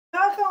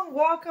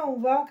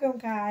Welcome,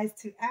 guys,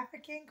 to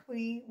African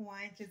Queen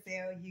One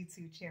Giselle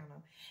YouTube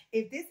channel.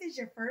 If this is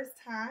your first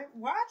time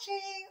watching,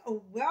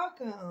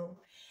 welcome.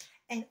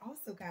 And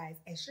also, guys,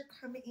 as you're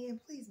coming in,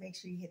 please make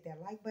sure you hit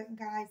that like button,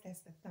 guys. That's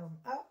the thumb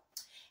up.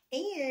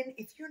 And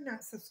if you're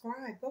not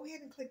subscribed, go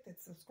ahead and click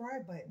that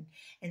subscribe button.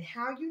 And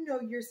how you know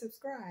you're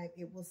subscribed,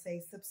 it will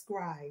say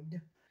subscribed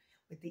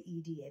with the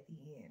ED at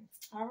the end.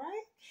 All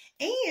right.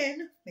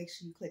 And make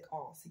sure you click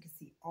all so you can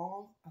see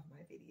all of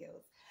my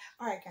videos.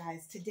 All right,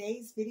 guys,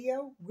 today's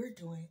video, we're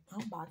doing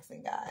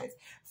unboxing, guys,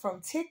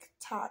 from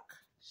TikTok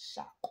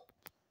shop.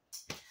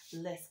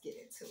 Let's get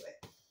into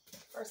it.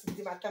 First, let's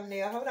do my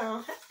thumbnail. Hold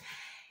on.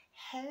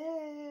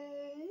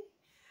 Hey.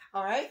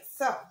 All right.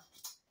 So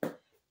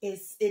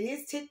it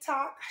is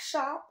TikTok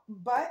shop,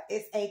 but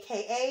it's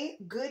AKA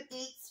Good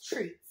Eats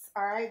Treats.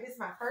 All right. This is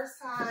my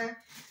first time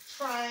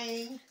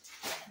trying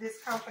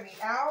this company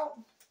out.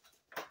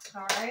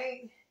 All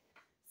right.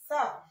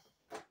 So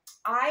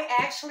I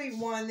actually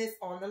won this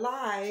on the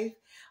live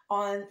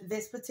on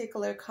this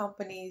particular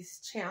company's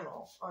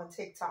channel on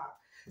TikTok.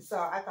 So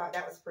I thought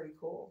that was pretty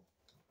cool,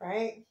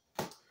 right?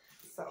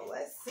 So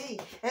let's see.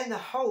 And the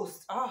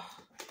host, oh,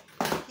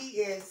 he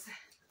is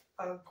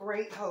a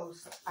great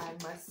host, I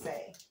must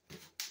say.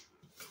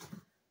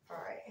 All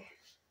right.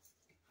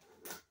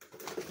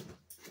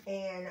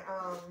 And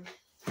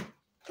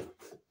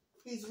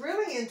he's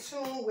really in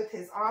tune with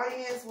his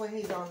audience when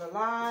he's on the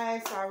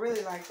live. So I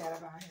really like that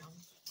about him.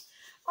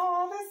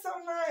 Oh, that's so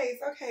nice.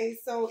 Okay,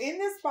 so in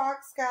this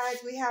box, guys,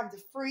 we have the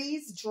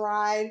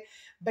freeze-dried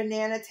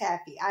banana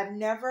taffy. I've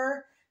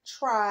never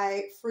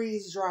tried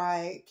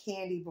freeze-dried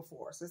candy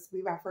before, so this will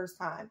be my first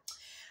time.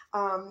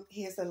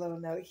 Here's a little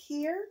note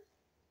here.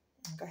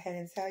 I'll go ahead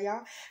and tell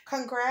y'all.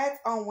 Congrats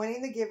on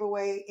winning the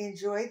giveaway.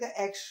 Enjoy the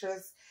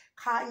extras.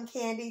 Cotton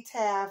candy,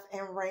 taff,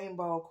 and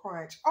rainbow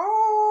crunch.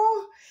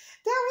 Oh,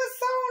 that was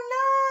so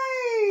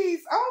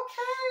nice.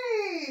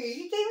 Okay.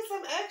 He gave me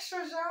some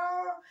extras,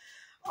 y'all.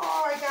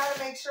 Oh, I gotta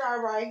make sure I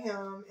write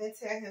him and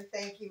tell him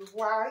thank you.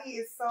 Wow, he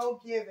is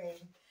so giving.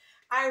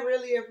 I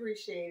really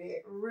appreciate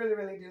it. Really,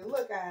 really do.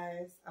 Look,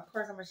 guys. Of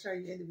course, I'm gonna show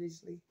you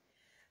individually.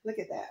 Look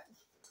at that.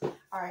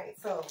 All right,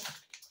 so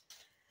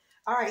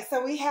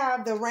we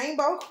have the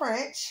Rainbow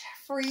Crunch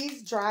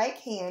freeze-dried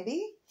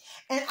candy.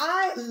 And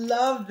I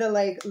love the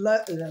I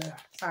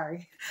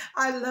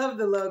love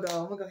the logo.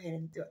 I'm gonna go ahead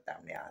and do a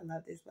thumbnail. I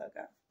love this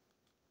logo.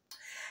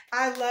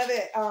 I love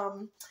it.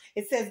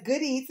 It says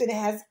Good Eats, and it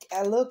has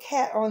a little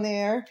cat on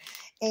there.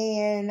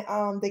 And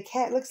the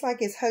cat looks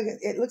like it's hugging.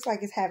 It looks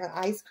like it's having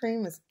ice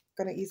cream. It's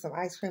gonna eat some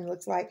ice cream. It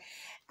looks like.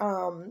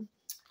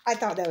 I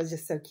thought that was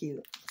just so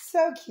cute.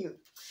 So cute.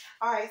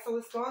 All right, so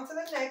let's go on to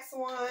the next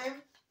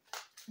one.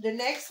 The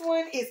next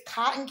one is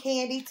Cotton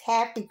Candy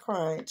Taffy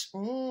Crunch.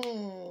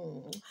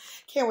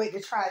 Can't wait to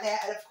try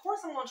that. And of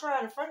course, I'm going to try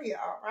it in front of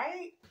y'all,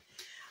 right?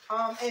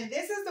 And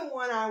this is the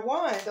one I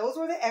won. Those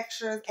were the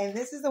extras. And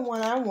this is the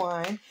one I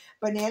won.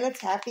 Banana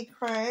Taffy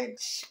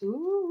Crunch.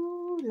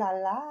 Ooh, la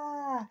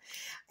la.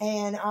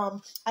 And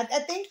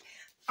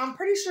I'm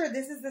pretty sure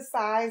this is the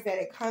size that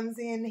it comes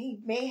in.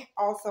 He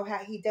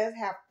does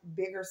have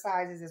bigger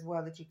sizes as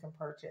well that you can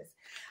purchase.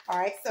 All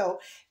right, so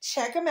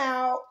check him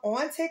out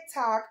on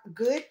TikTok,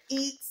 Good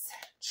Eats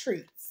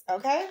Treats,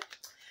 okay?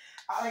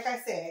 Like I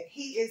said,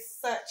 he is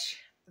such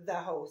the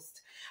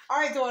host. All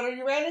right, daughter,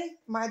 you ready?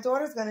 My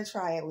daughter's going to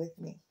try it with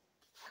me.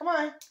 Come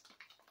on.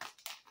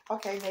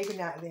 Okay, maybe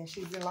not then.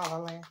 She's in La La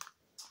Land.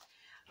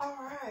 All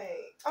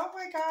right. Oh,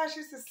 my gosh,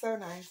 this is so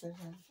nice of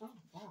him. Oh,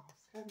 wow.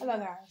 Hello,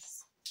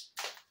 guys.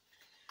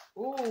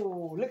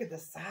 Ooh, look at the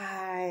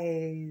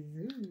size.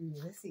 Ooh,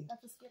 let's see.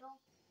 That's a Skittle?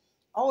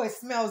 Oh, it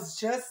smells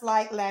just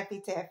like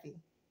Laffy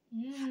Taffy.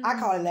 I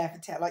call it Laffy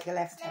Taffy, like the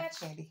Laffy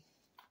Taffy candy.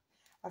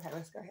 Okay,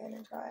 let's go ahead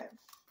and try it.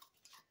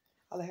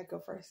 I'll let her go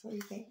first. What do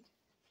you think?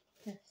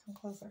 Here, come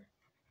closer.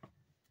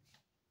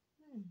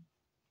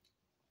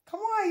 Come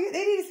on,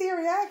 they need to see a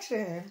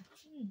reaction.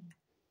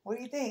 What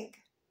do you think?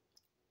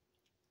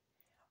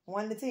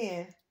 1 to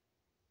 10.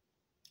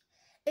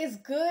 It's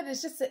good.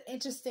 It's just an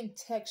interesting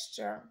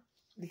texture.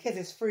 Because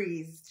it's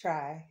freeze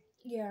dry.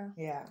 Yeah.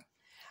 Yeah.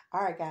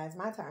 All right, guys,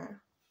 my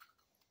turn.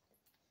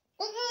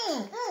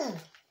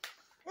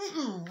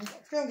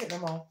 Still get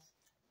them all.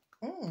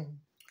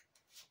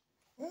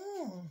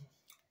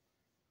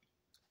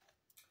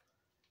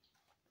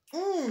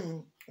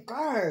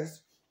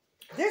 Guys,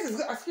 this is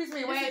good. Excuse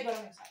me, wait.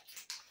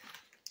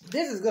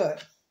 This is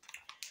good.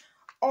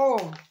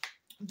 Oh,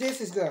 this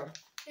is good.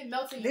 It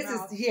melts in your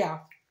mouth.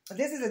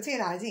 This is a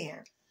 10 out of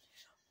 10.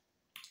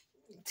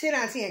 10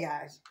 out of 10,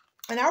 guys.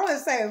 And I want to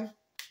say,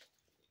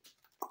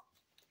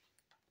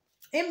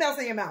 it melts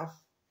in your mouth.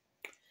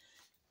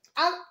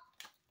 I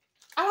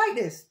like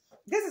this.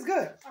 This is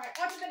good. All right,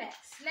 on to the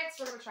next. Next,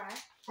 we're going to try.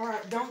 All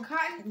right, don't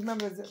Cotton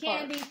remember the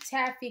Candy part.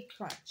 Taffy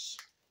Crunch.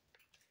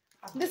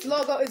 This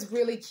logo is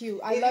really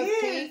cute. I love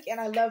pink and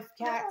I love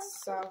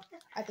cats, so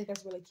I think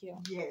that's really cute.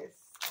 Yes,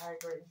 I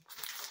agree.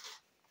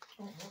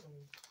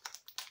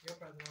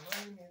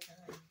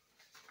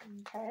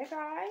 Okay,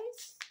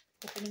 guys.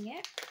 Opening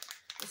it.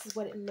 This is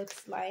what it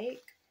looks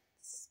like.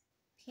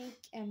 pink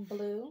and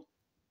blue.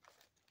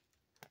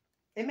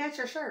 It matches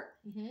your shirt.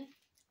 Mm-hmm.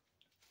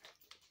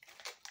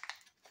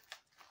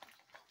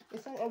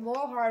 It's a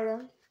little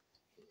harder.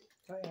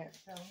 Go ahead.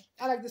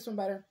 I like this one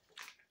better.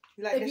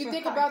 You like if this you one,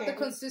 think cotton about candy? the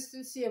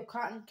consistency of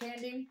cotton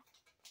candy,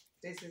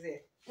 This is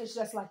it. it's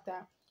just like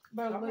that,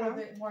 but a little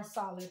bit more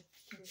solid.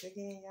 Once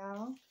again,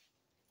 y'all.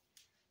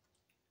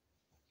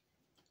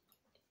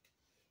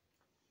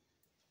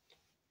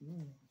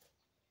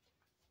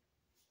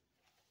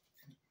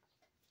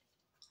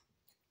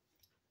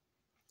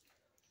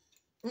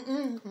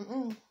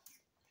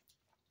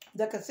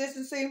 The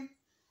consistency,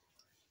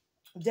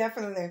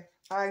 definitely,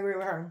 I agree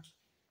with her.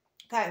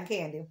 Cotton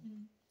candy.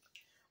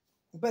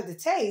 But the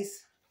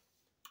taste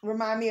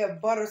remind me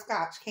of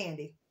butterscotch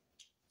candy.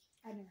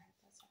 I never had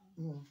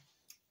that.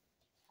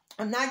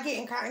 I'm not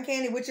getting cotton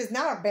candy, which is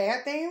not a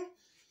bad thing.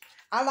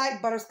 I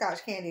like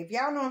butterscotch candy. If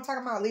y'all know what I'm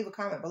talking about, leave a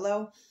comment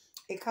below.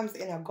 It comes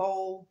in a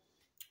gold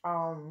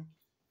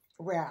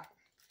wrap.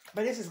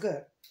 But this is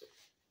good.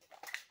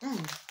 All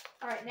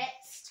right,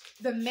 next.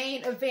 The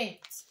main event.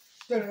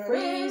 The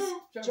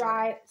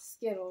freeze-dried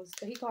Skittles.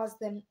 He calls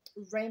them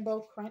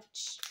Rainbow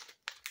Crunch.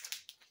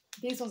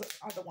 These ones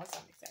are the ones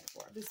I'm excited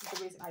for. This is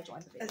the reason I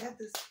joined the video. Is that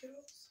the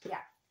Skittles?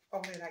 Yeah.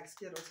 Oh, they like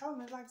Skittles. Tell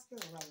them they like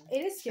Skittles. It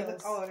is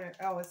Skittles. Oh,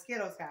 it's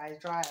Skittles, guys.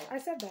 Dry it. I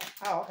said that.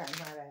 Oh, okay.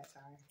 My bad.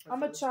 Sorry. I'm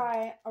going to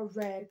try a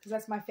red because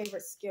that's my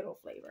favorite Skittle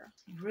flavor.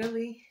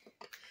 Really?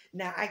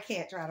 Now, I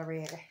can't try the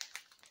red.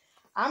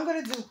 I'm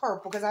going to do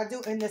purple because I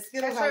do, in the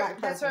Skittles, I like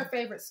purple. That's her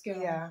favorite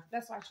Skittle. Yeah.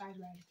 That's why I tried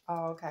red.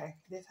 Oh, okay.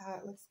 This is how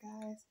it looks,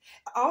 guys.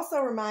 It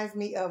also reminds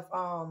me of,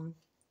 I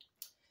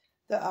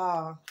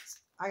got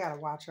to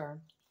watch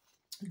her.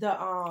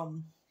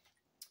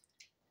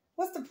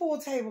 What's the pool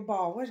table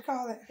ball? What do you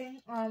call it?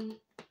 Ping pong.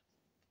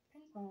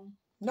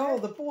 No,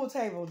 the pool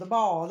table, the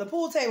ball. The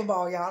pool table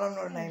ball, y'all. I don't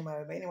know the name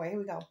of it. But anyway, here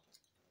we go.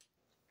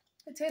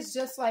 It tastes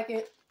just like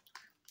it.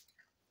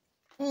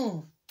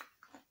 Oh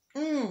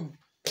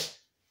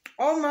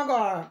my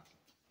God.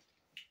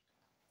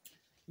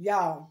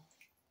 Y'all.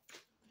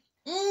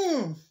 I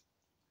think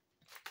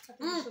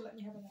you should let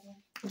me have another one.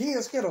 These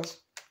are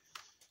Skittles.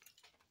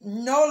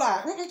 No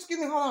lie. Excuse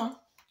me, hold on.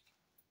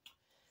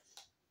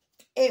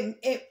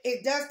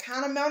 It does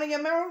kind of melt in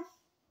your mouth,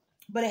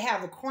 but it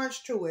has a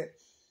crunch to it.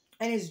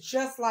 And it's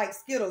just like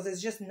Skittles.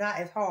 It's just not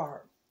as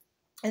hard.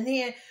 And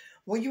then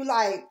when you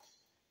like,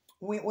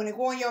 when it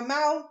go in your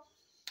mouth,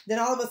 then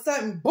all of a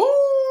sudden,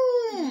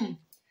 boom,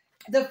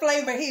 the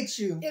flavor hits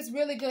you. It's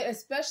really good,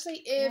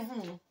 especially if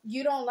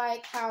you don't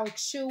like how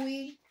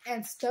chewy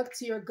and stuck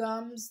to your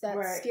gums that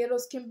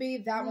Skittles can be.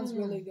 That one's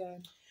really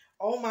good.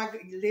 Oh my God.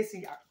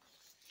 Listen, y'all.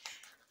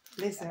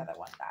 Listen. Another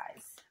one,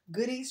 guys.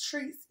 Goodies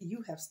Treats,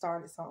 you have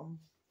started something.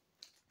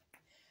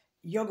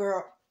 Your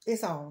girl,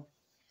 it's on.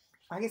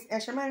 I guess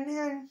extra money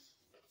now.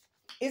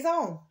 It's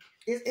on.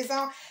 It's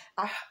on.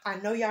 I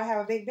know y'all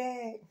have a big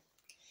bag.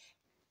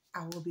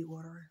 I will be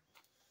ordering.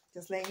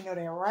 Just letting you know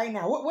that right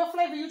now. What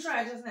flavor you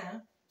trying just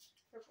now?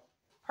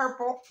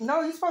 Purple.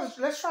 No, you supposed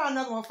to. Let's try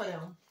another one for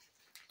them.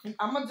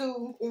 I'm going to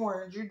do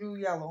orange. You do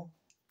yellow.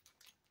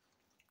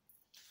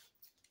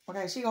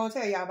 Okay, she going to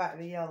tell y'all about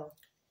the yellow.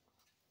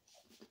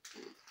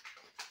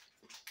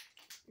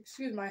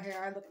 Excuse my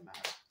hair. I look at mine.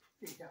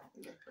 Here you go.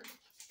 You look pretty.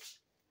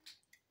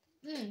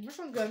 This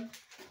one's good.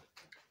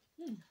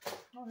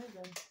 Oh, it's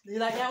good. Do you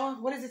like that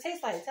one? What does it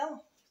taste like? Tell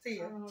them. See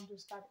you. I don't know.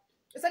 Just stop it.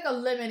 It's like a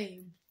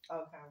lemony.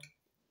 Okay.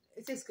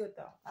 It tastes good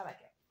though. I like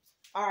it.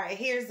 All right.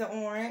 Here's the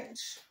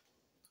orange.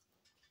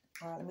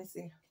 All right. Let me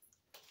see.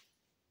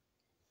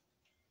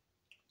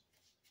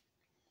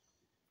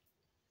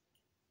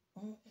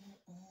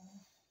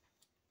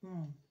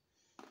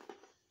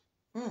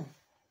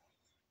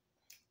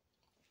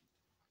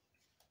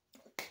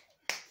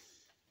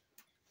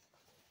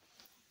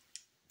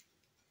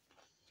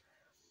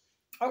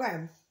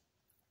 Okay,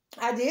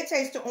 I did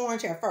taste the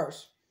orange at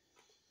first,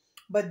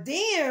 but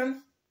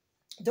then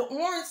the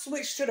orange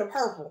switched to the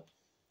purple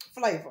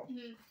flavor.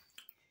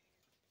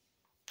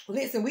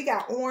 Listen, we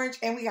got orange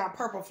and we got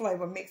purple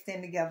flavor mixed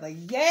in together.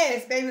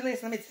 Yes, baby,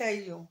 listen, let me tell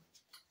you.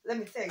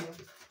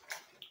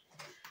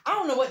 I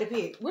don't know what to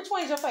pick. Which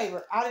one is your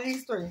favorite out of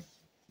these three?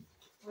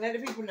 Let the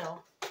people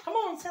know. Come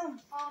on, tell them.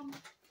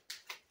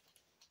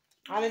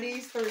 Out of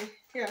these three.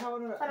 Here,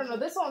 hold it up. I don't know.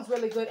 This one's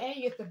really good, and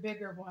you get the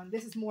bigger one.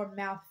 This is more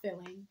mouth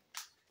filling.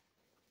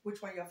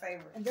 Which one your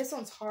favorite? And this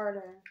one's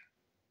harder.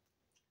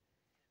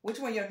 Which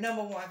one your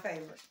number one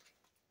favorite?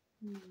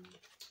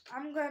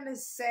 I'm gonna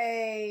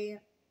say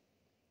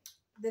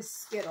the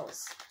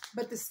Skittles,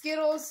 but the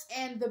Skittles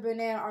and the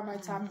banana are my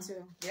top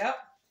two. Yep.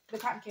 The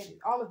cotton candy,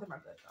 all of them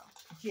are good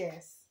though.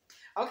 Yes.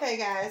 Okay,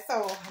 guys.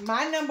 So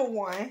my number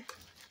one,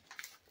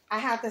 I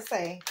have to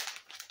say,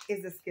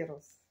 is the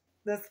Skittles.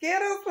 The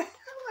Skittles. Oh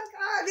my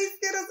God, these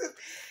Skittles is.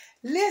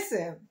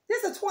 Listen,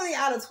 this is a 20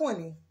 out of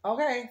 20.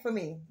 Okay, for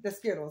me, the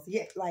Skittles.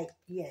 Yeah,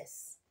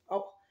 yes.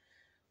 Oh,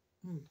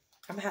 I'm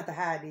gonna have to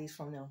hide these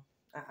from them.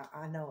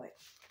 I know it.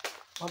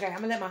 Okay, I'm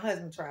gonna let my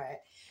husband try it.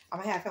 I'm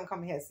gonna have him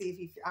come here see if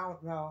he. I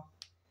don't know.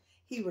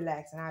 He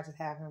relaxed, and I just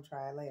have him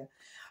try it later.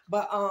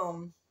 But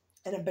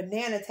And a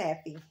banana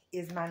taffy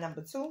is my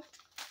number 2.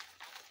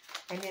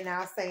 And then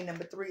I'll say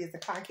number 3 is the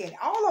cotton candy.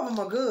 All of them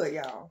are good,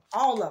 y'all.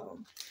 All of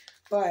them.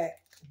 But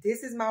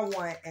this is my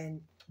 1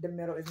 and the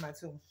middle is my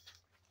 2.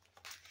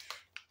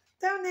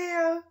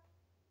 Thumbnail.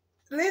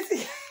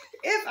 Listen,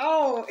 it's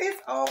old.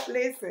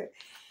 Listen.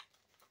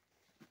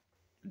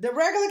 The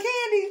regular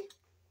candy.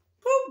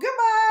 Poop,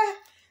 goodbye.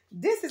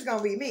 This is going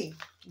to be me.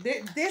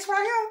 This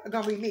right here is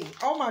going to be me.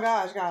 Oh my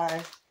gosh,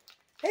 guys.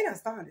 They done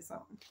started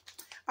something.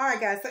 All right,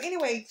 guys. So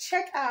anyway,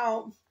 check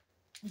out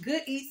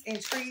Good Eats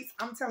and Treats.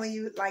 I'm telling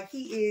you, like,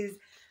 he is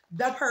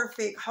the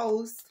perfect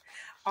host.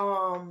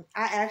 I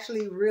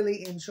actually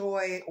really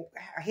enjoy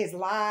his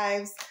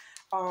lives.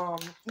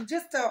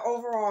 Just an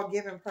overall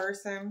giving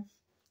person.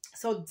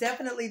 So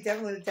definitely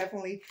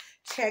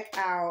check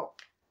out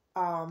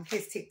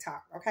his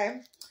TikTok,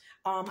 okay?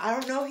 I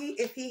don't know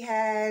if he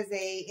has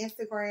a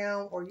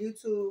Instagram or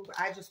YouTube.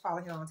 I just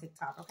follow him on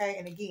TikTok, okay?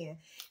 And again,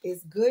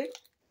 it's Good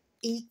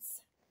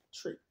Eats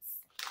Treats.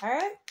 All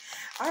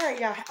right,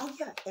 y'all. Oh,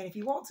 yeah. And if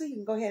you want to, you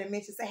can go ahead and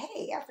mention, say,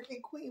 hey, African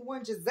Queen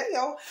 1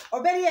 Giselle.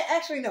 Or better yet,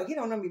 actually, no, he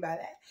don't know me by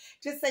that.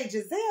 Just say,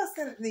 Giselle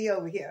sent me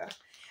over here.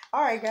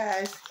 All right,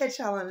 guys. Catch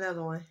y'all on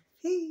another one.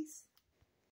 Peace.